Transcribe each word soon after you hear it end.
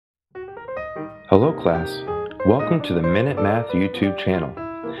Hello class, welcome to the Minute Math YouTube channel.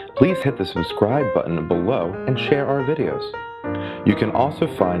 Please hit the subscribe button below and share our videos. You can also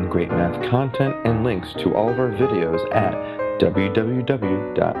find great math content and links to all of our videos at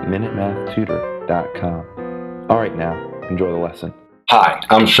www.minutemathtutor.com. Alright now, enjoy the lesson. Hi,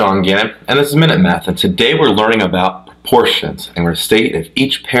 I'm Sean Gannon, and this is Minute Math, and today we're learning about proportions, and we're going to state if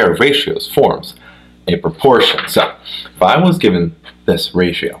each pair of ratios forms a proportion. So, if I was given this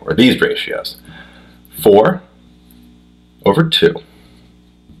ratio, or these ratios, 4 over 2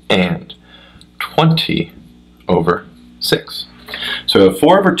 and 20 over 6. So we have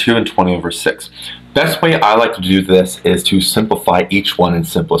 4 over 2 and 20 over 6. Best way I like to do this is to simplify each one in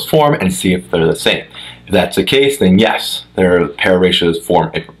simplest form and see if they're the same. If that's the case, then yes, their pair of ratios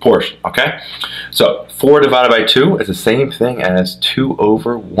form a proportion, okay? So 4 divided by 2 is the same thing as 2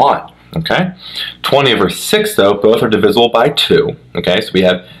 over 1, okay? 20 over 6, though, both are divisible by 2, okay? So we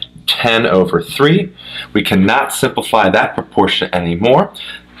have 10 over 3. We cannot simplify that proportion anymore.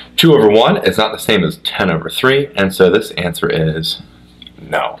 2 over 1 is not the same as 10 over 3, and so this answer is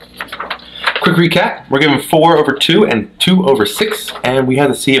no. Quick recap, we're given 4 over 2 and 2 over 6, and we have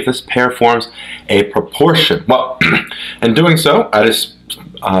to see if this pair forms a proportion. Well, in doing so, I just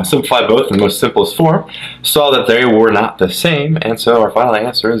simplified both in the most simplest form, saw that they were not the same, and so our final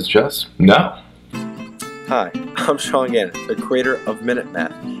answer is just no. Hi, I'm Sean Gannon, the creator of Minute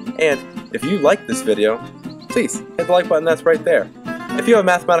Math, and if you like this video, please hit the like button that's right there. If you have a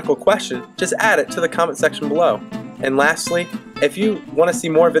mathematical question, just add it to the comment section below. And lastly, if you want to see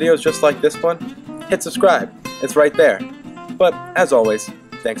more videos just like this one, hit subscribe. It's right there. But as always,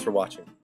 thanks for watching.